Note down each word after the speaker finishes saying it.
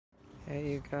Hey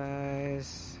you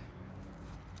guys,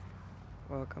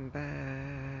 welcome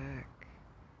back,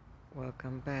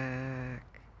 welcome back,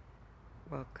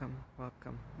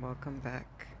 welcome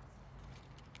back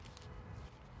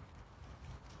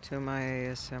to my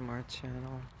ASMR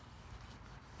channel.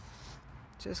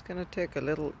 Just gonna take a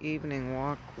little evening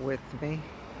walk with me.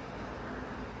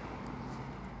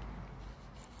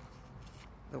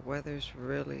 The weather's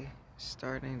really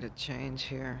starting to change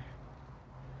here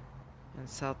in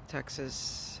South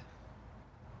Texas.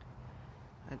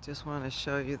 I just want to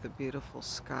show you the beautiful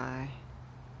sky.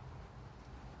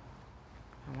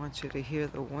 I want you to hear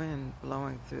the wind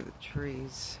blowing through the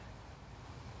trees.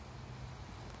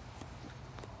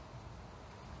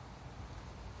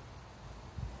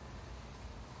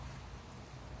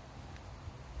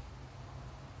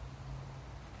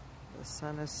 The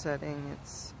sun is setting.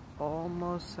 It's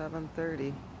almost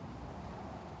 7:30.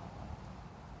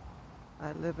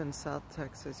 I live in South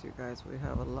Texas, you guys. We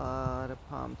have a lot of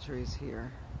palm trees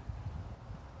here.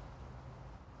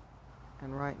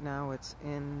 And right now it's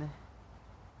in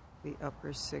the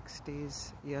upper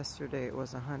 60s. Yesterday it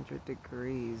was 100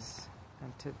 degrees.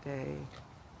 And today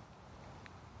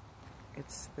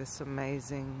it's this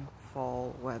amazing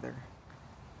fall weather.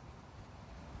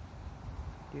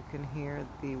 You can hear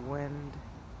the wind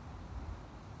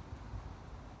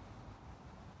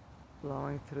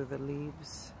blowing through the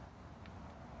leaves.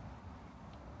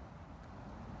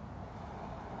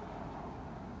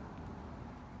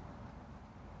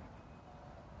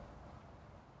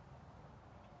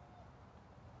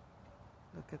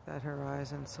 Look at that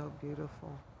horizon, so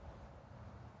beautiful.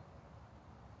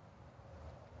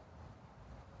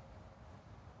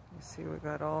 You see, we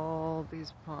got all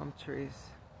these palm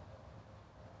trees.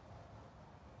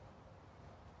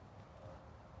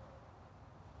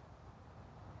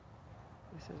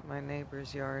 This is my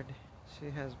neighbor's yard. She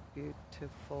has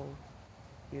beautiful,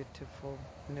 beautiful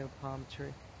new palm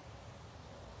tree.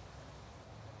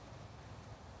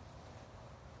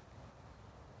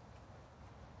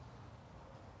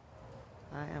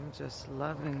 I am just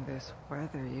loving this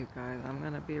weather, you guys. I'm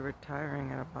going to be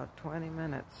retiring in about 20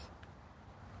 minutes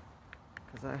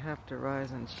because I have to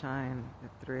rise and shine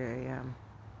at 3 a.m.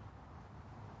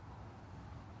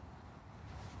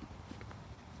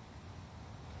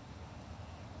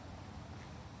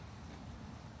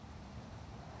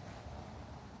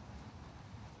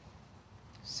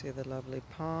 See the lovely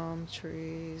palm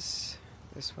trees.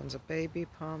 This one's a baby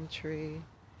palm tree.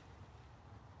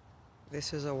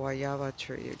 This is a guayaba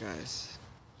tree, you guys.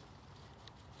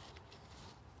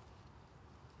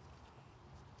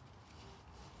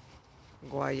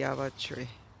 Guayaba tree.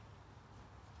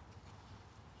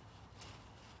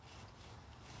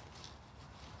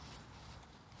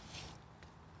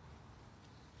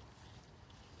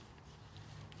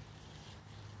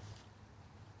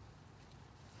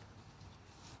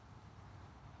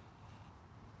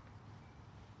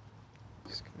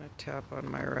 Just gonna tap on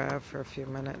my RAV for a few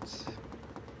minutes.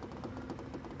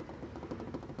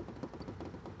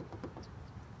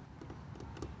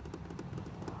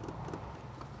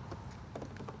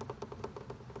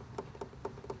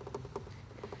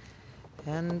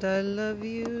 And I love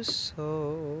you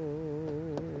so.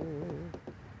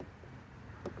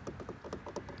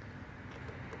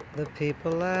 The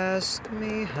people ask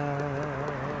me how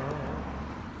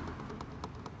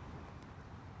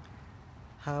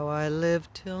I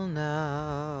live till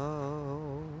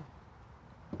now.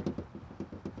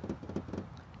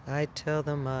 I tell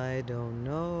them I don't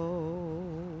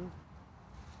know.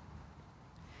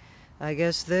 I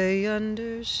guess they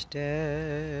understand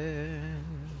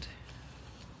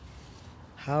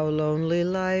how lonely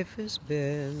life has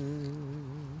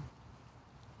been.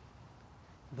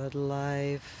 But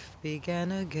life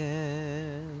began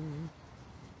again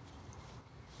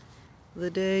the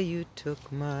day you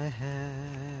took my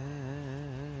hand.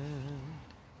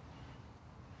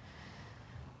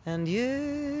 And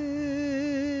yes,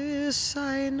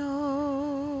 I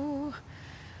know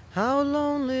how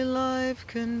lonely life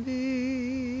can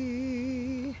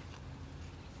be.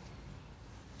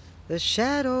 The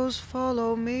shadows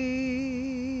follow me,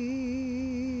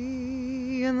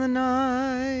 and the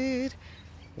night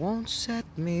won't set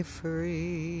me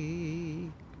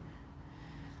free.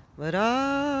 But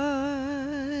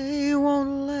I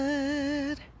won't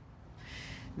let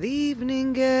the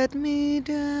evening get me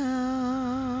down.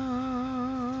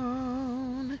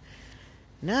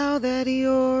 Now that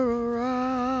you're around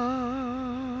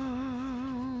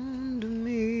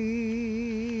me.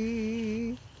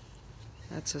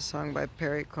 That's a song by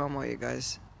Perry Como, you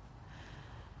guys.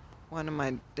 One of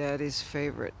my daddy's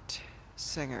favorite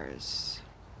singers.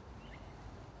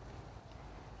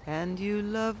 and you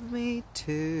love me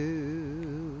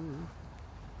too.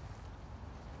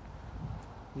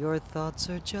 Your thoughts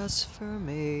are just for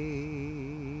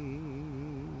me.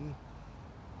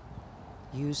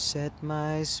 You set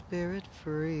my spirit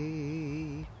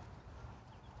free.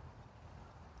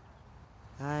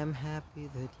 I'm happy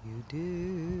that you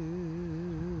do.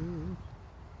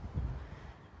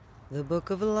 The book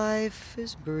of life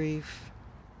is brief,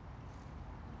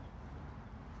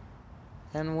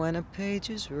 and when a page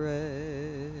is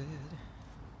read,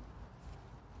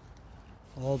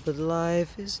 all but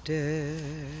life is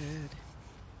dead.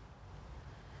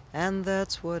 And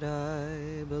that's what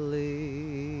I believe.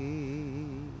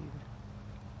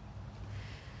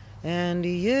 And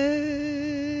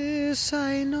yes,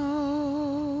 I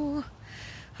know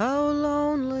how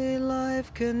lonely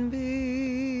life can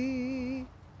be.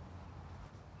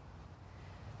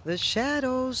 The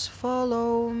shadows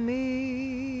follow me,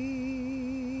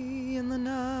 and the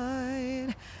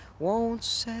night won't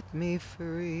set me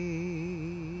free.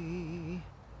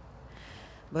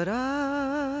 But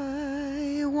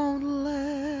I won't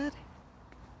let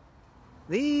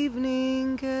the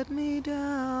evening get me down,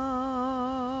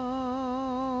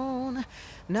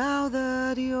 now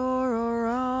that you're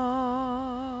around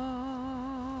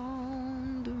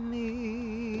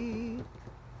me.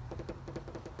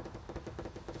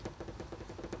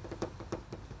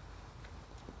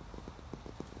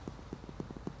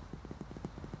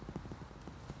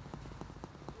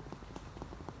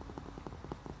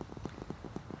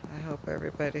 I hope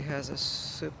everybody has a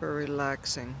super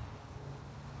relaxing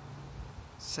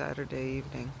Saturday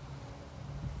evening.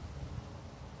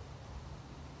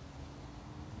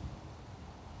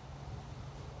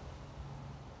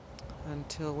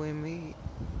 Until we meet.